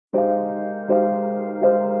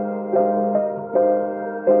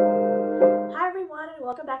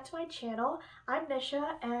back to my channel. I'm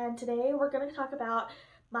Nisha, and today we're going to talk about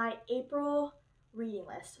my April reading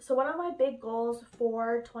list. So one of my big goals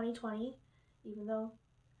for 2020, even though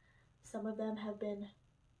some of them have been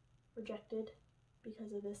rejected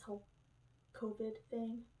because of this whole COVID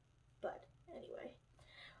thing, but anyway.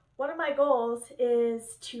 One of my goals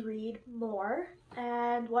is to read more,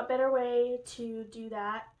 and what better way to do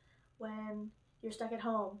that when you're stuck at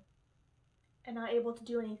home and not able to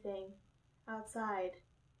do anything outside,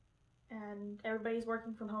 and everybody's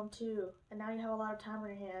working from home too, and now you have a lot of time on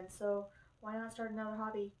your hands, so why not start another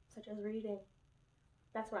hobby such as reading?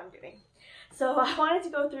 That's what I'm doing. So I wanted to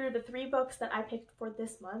go through the 3 books that I picked for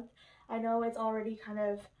this month. I know it's already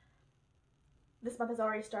this month has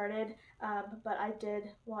already started, but I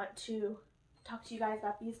did want to talk to you guys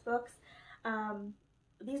about these books.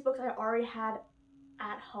 These books I already had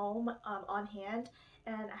at home on hand,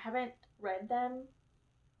 and I haven't read them.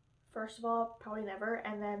 First of all, probably never,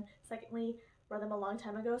 and then secondly, read them a long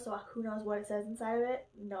time ago, so who knows what it says inside of it?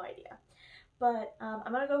 No idea. But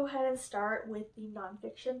I'm going to go ahead and start with the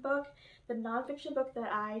nonfiction book. The nonfiction book that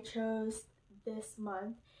I chose this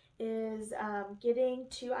month is Getting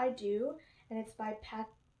to I Do, and it's by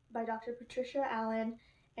Dr. Patricia Allen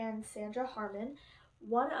and Sandra Harmon.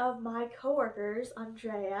 One of my coworkers,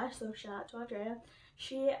 Andrea, so shout out to Andrea,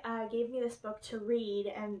 she gave me this book to read,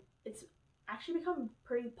 and it's actually become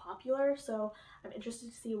pretty popular, so I'm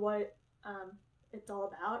interested to see what it's all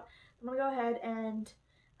about. I'm gonna go ahead and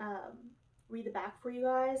read the back for you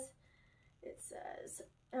guys. It says,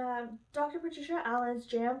 Dr. Patricia Allen's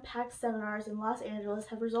jam-packed seminars in Los Angeles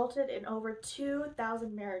have resulted in over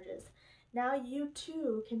 2,000 marriages. Now you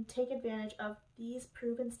too can take advantage of these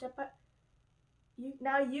proven step-by-step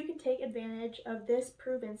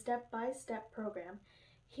program.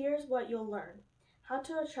 Here's what you'll learn. How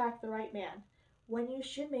to attract the right man, when you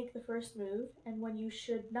should make the first move and when you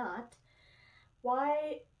should not,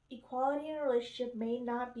 why equality in a relationship may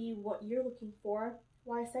not be what you're looking for,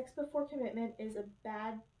 why sex before commitment is a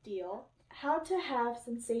bad deal, how to have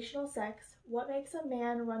sensational sex, what makes a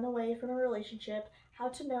man run away from a relationship, how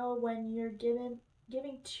to know when you're giving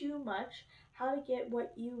too much, how to get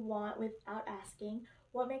what you want without asking,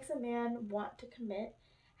 what makes a man want to commit,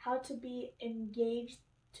 how to be engaged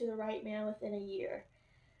to the right man within a year.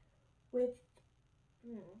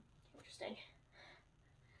 Interesting.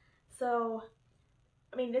 So,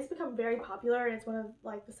 I mean, it's become very popular, and it's one of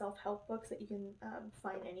like the self-help books that you can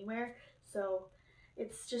find anywhere. So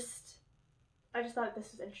it's just, I just thought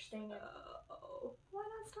this was interesting. Why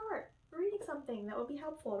not start reading something that would be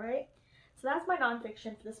helpful, right? So that's my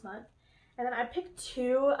nonfiction for this month. And then I picked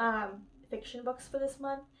 2 fiction books for this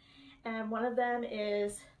month, and one of them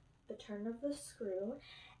is The Turn of the Screw.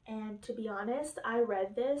 And to be honest, I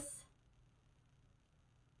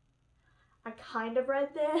kind of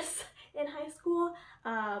read this in high school,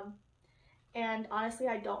 and honestly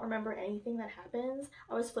I don't remember anything that happens.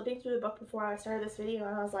 I was flipping through the book before I started this video,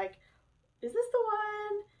 and I was like, is this the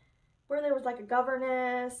one where there was like a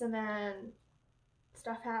governess and then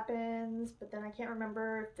stuff happens, but then I can't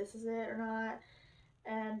remember if this is it or not.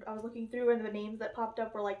 And I was looking through, and the names that popped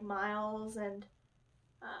up were like Miles and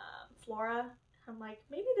Flora. I'm like,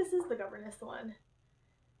 maybe this is the governess one.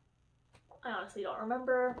 I honestly don't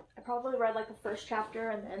remember. I probably read like the first chapter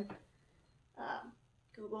and then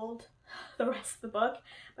Googled the rest of the book.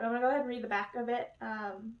 But I'm gonna go ahead and read the back of it.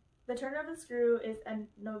 The Turn of the Screw is a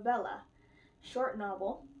novella, short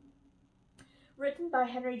novel, written by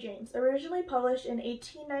Henry James. Originally published in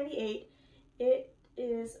 1898, it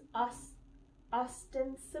is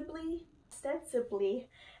ostensibly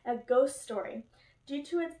a ghost story. Due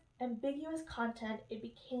to its ambiguous content, it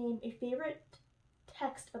became a favorite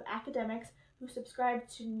text of academics who subscribed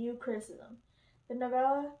to new criticism. The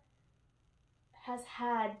novella has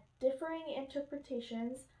had differing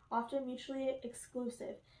interpretations, often mutually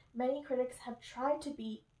exclusive. Many critics have tried to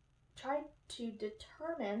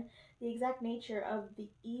determine the exact nature of the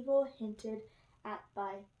evil hinted at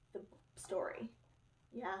by the story.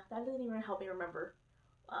 Yeah, that doesn't even help me remember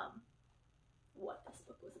what this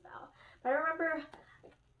book was about. But I remember,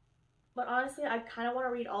 but honestly, I kind of want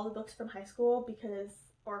to read all the books from high school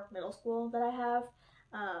or middle school that I have.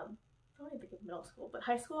 I don't even think of middle school, but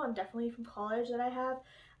high school and definitely from college that I have,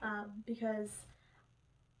 because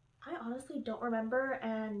I honestly don't remember,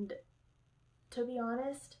 and to be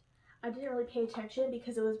honest, I didn't really pay attention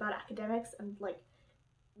because it was about academics, and like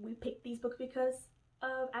we picked these books because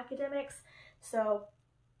of academics, so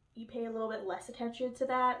you pay a little bit less attention to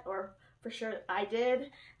that, or for sure I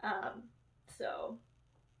did. So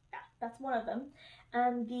yeah, that's one of them.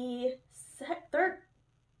 And the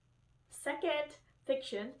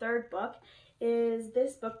third book is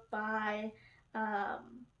this book by,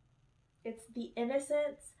 it's The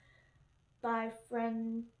Innocents by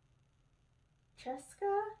Francesca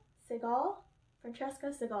Segal.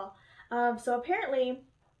 Francesca Segal. So apparently,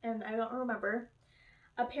 and I don't remember,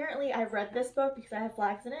 apparently I've read this book because I have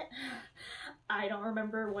flags in it. I don't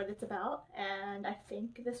remember what it's about, and I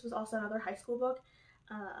think this was also another high school book.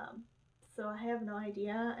 So I have no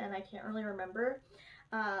idea, and I can't really remember.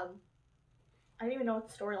 I don't even know what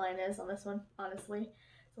the storyline is on this one, honestly.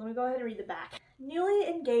 So let me go ahead and read the back. Newly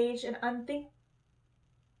engaged and unthinkingly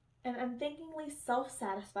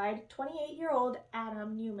self-satisfied 28-year-old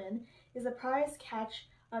Adam Newman is a prize catch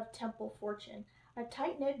of Temple Fortune, a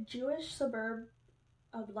tight-knit Jewish suburb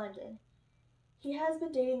of London. He has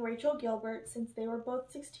been dating Rachel Gilbert since they were both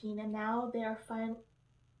 16, and now they are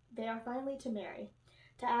finally to marry.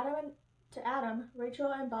 To Adam,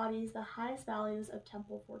 Rachel embodies the highest values of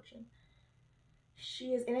Temple Fortune.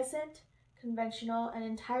 She is innocent, conventional, and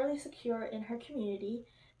entirely secure in her community.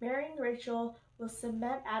 Marrying Rachel will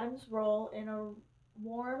cement Adam's role in a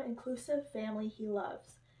warm, inclusive family he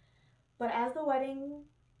loves. But as the wedding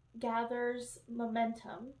gathers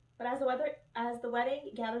momentum,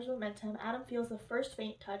 Adam feels the first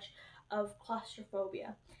faint touch of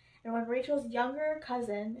claustrophobia. And when Rachel's younger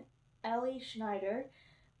cousin, Ellie Schneider,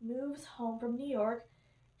 moves home from New York,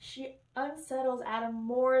 she unsettles Adam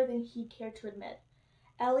more than he cared to admit.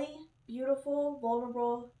 Ellie, beautiful,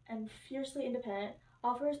 vulnerable, and fiercely independent,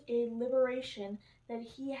 offers a liberation that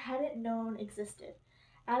he hadn't known existed.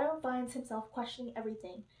 Adam finds himself questioning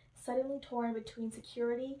everything, suddenly torn between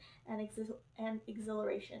security and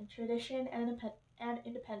exhilaration, tradition and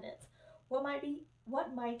independence. What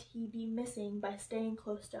might he be missing by staying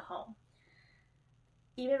close to home?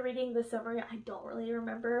 Even reading the summary, I don't really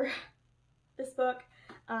remember this book,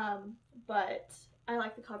 but I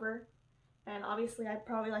like the cover. And obviously I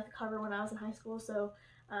probably liked the cover when I was in high school, so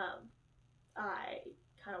I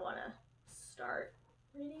kind of want to start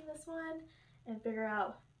reading this one and figure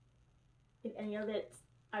out if any of it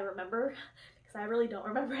I remember, because I really don't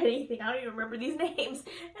remember anything. I don't even remember these names,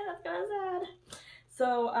 and that's kind of sad.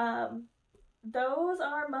 So those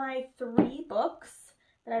are my 3 books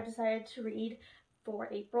that I've decided to read for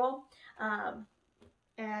April,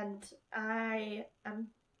 and I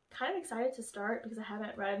am kind of excited to start because I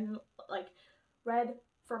haven't read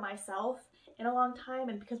for myself in a long time,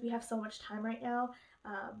 and because we have so much time right now,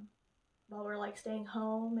 while we're like staying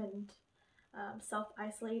home and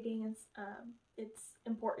self-isolating, and it's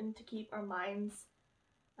important to keep our minds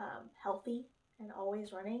healthy and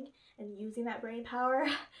always running and using that brain power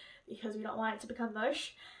because we don't want it to become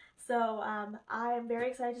mush. So I am very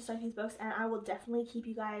excited to start these books, and I will definitely keep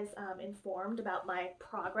you guys informed about my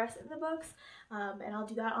progress in the books, and I'll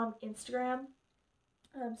do that on Instagram.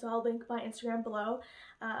 So I'll link my Instagram below,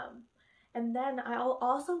 and then I'll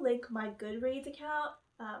also link my Goodreads account,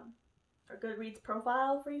 or Goodreads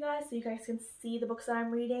profile for you guys, so you guys can see the books that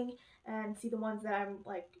I'm reading and see the ones that I'm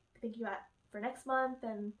like thinking about for next month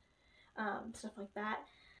and stuff like that.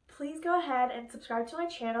 Please go ahead and subscribe to my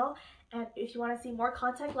channel, and if you want to see more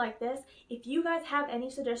content like this, if you guys have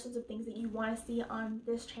any suggestions of things that you want to see on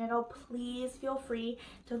this channel, please feel free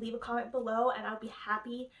to leave a comment below, and I'll be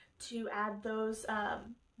happy to add those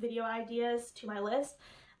video ideas to my list.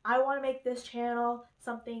 I want to make this channel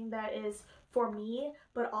something that is for me,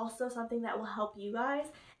 but also something that will help you guys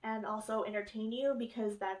and also entertain you,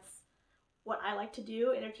 because that's what I like to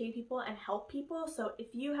do, entertain people and help people. So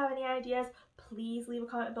if you have any ideas, please leave a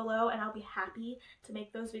comment below, and I'll be happy to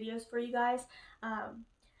make those videos for you guys.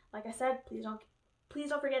 Like I said, please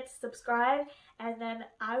don't forget to subscribe, and then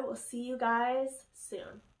I will see you guys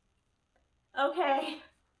soon. Okay,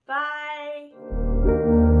 bye!